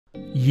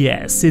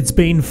Yes, it's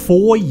been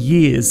 4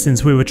 years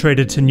since we were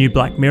treated to new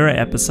Black Mirror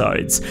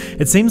episodes.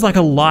 It seems like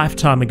a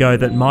lifetime ago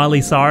that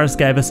Miley Cyrus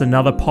gave us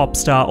another pop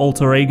star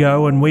alter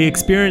ego and we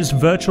experienced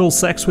virtual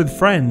sex with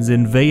friends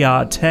in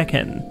VR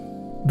Tekken.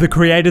 The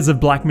creators of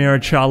Black Mirror,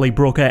 Charlie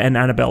Brooker and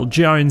Annabelle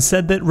Jones,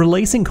 said that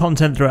releasing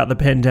content throughout the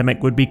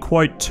pandemic would be,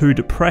 quote, too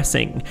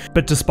depressing.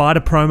 But despite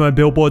a promo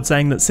billboard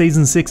saying that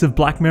Season 6 of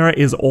Black Mirror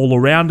is all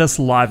around us,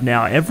 live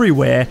now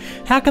everywhere,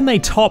 how can they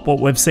top what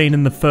we've seen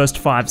in the first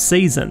 5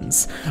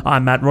 seasons?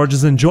 I'm Matt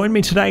Rogers and join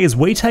me today as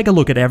we take a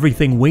look at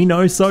everything we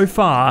know so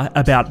far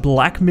about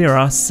Black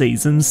Mirror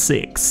Season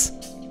 6.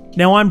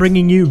 Now I'm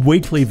bringing you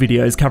weekly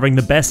videos covering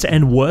the best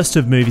and worst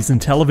of movies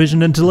and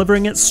television and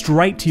delivering it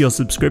straight to your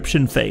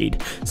subscription feed.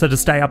 So to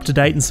stay up to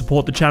date and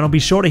support the channel, be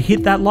sure to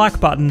hit that like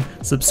button,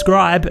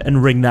 subscribe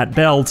and ring that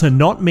bell to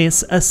not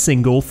miss a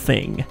single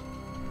thing.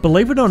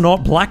 Believe it or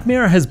not, Black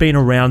Mirror has been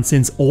around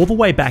since all the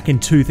way back in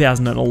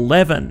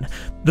 2011.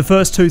 The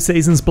first 2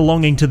 seasons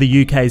belonging to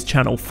the UK's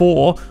Channel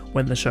 4,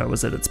 when the show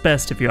was at its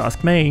best if you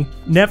ask me.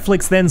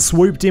 Netflix then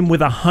swooped in with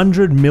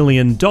 $100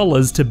 million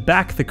to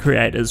back the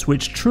creators,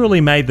 which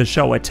truly made the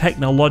show a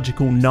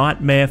technological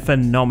nightmare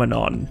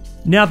phenomenon.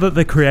 Now that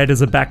the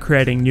creators are back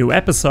creating new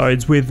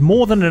episodes with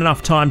more than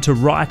enough time to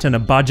write and a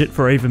budget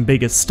for even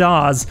bigger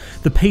stars,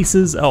 the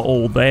pieces are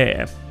all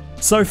there.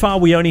 So far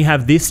we only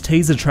have this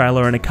teaser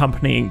trailer and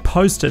accompanying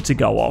poster to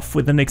go off,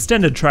 with an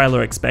extended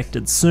trailer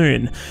expected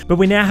soon, but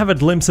we now have a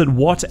glimpse at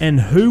what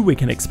and who we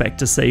can expect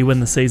to see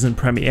when the season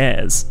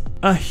premieres.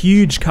 A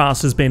huge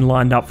cast has been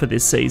lined up for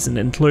this season,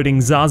 including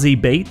Zazie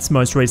Beetz,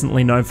 most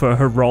recently known for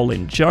her role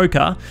in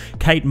Joker,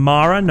 Kate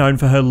Mara, known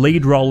for her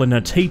lead role in A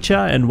Teacher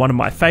and one of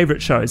my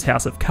favourite shows,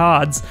 House of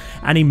Cards,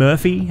 Annie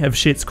Murphy of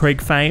Schitt's Creek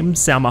fame,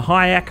 Salma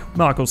Hayek,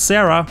 Michael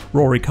Cera,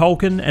 Rory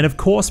Culkin, and of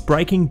course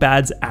Breaking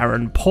Bad's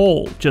Aaron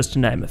Paul, just to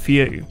name a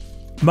few.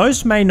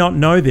 Most may not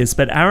know this,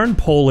 but Aaron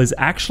Paul is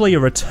actually a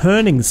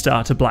returning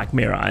star to Black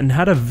Mirror and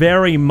had a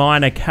very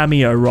minor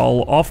cameo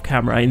role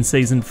off-camera in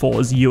Season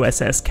 4's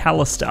USS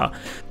Callister.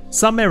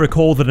 Some may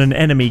recall that an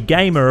enemy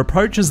gamer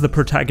approaches the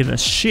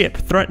protagonist's ship,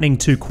 threatening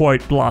to,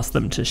 quote, blast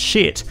them to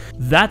shit.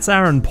 That's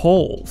Aaron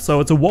Paul, so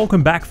it's a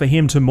welcome back for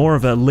him to more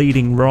of a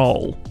leading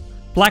role.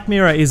 Black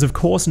Mirror is of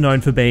course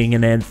known for being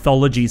an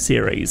anthology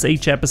series,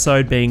 each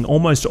episode being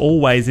almost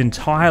always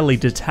entirely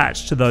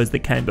detached to those that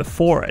came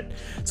before it,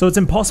 so it's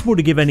impossible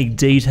to give any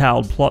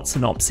detailed plot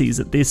synopses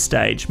at this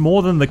stage,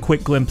 more than the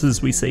quick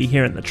glimpses we see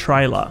here in the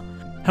trailer.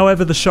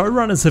 However, the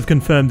showrunners have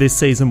confirmed this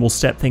season will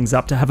step things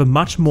up to have a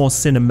much more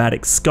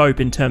cinematic scope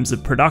in terms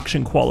of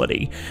production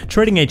quality,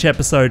 treating each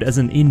episode as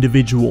an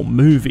individual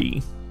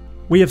movie.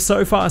 We have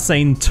so far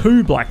seen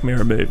 2 Black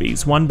Mirror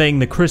movies, one being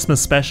the Christmas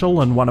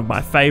special and one of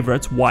my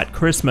favourites, White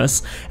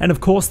Christmas, and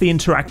of course the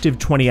interactive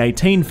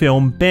 2018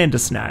 film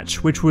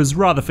Bandersnatch, which was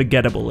rather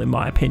forgettable in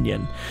my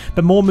opinion.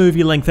 But more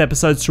movie-length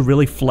episodes to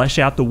really flesh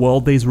out the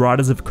world these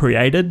writers have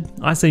created?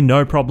 I see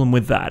no problem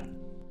with that.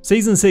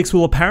 Season 6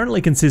 will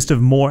apparently consist of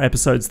more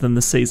episodes than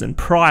the season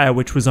prior,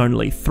 which was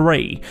only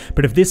 3,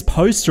 but if this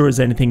poster is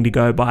anything to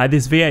go by,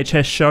 this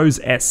VHS shows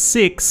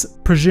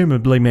S6,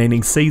 presumably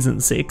meaning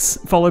Season 6,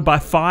 followed by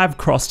 5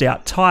 crossed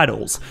out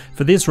titles.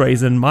 For this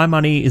reason, my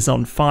money is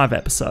on 5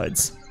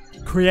 episodes.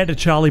 Creator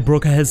Charlie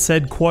Brooker has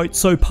said, quote,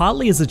 "So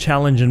partly as a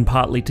challenge and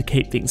partly to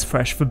keep things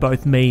fresh for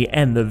both me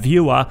and the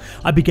viewer,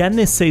 I began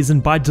this season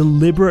by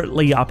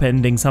deliberately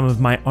upending some of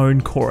my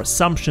own core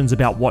assumptions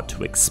about what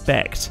to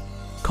expect.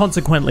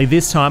 Consequently,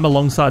 this time,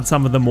 alongside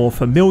some of the more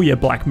familiar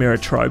Black Mirror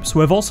tropes,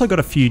 we've also got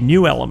a few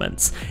new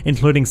elements,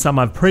 including some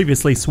I've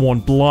previously sworn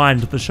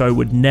blind the show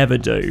would never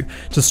do,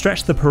 to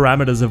stretch the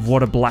parameters of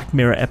what a Black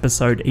Mirror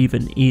episode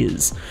even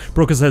is.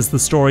 Brooker says the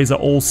stories are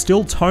all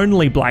still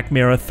tonally Black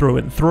Mirror through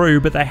and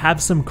through, but they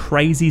have some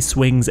crazy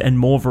swings and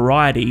more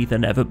variety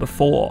than ever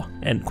before."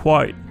 End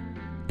quote.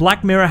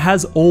 Black Mirror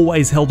has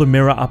always held a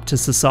mirror up to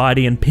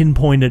society and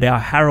pinpointed our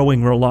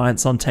harrowing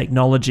reliance on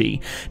technology.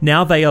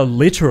 Now they are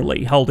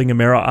literally holding a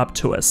mirror up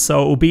to us,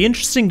 so it will be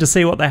interesting to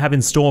see what they have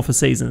in store for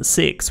Season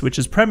 6, which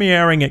is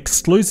premiering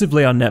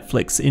exclusively on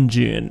Netflix in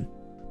June.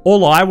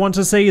 All I want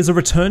to see is a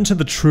return to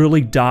the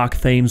truly dark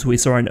themes we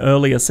saw in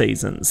earlier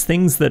seasons,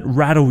 things that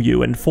rattle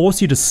you and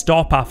force you to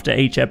stop after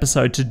each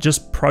episode to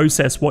just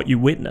process what you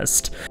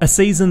witnessed. A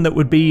season that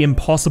would be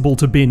impossible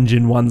to binge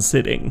in one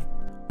sitting.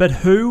 But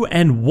who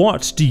and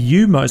what do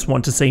you most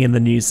want to see in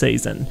the new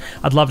season?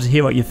 I'd love to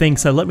hear what you think,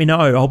 so let me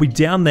know. I'll be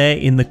down there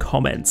in the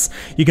comments.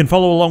 You can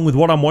follow along with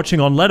what I'm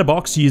watching on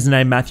Letterboxd,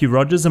 username Matthew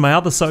Rogers, and my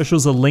other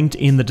socials are linked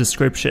in the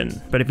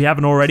description. But if you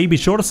haven't already, be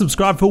sure to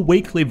subscribe for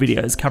weekly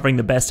videos covering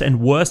the best and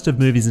worst of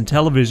movies and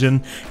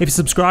television. If you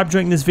subscribed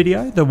during this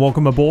video, then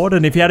welcome aboard,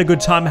 and if you had a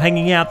good time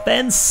hanging out,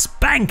 then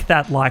spank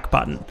that like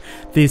button.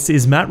 This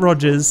is Matt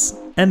Rogers,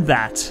 and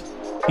that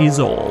is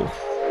all.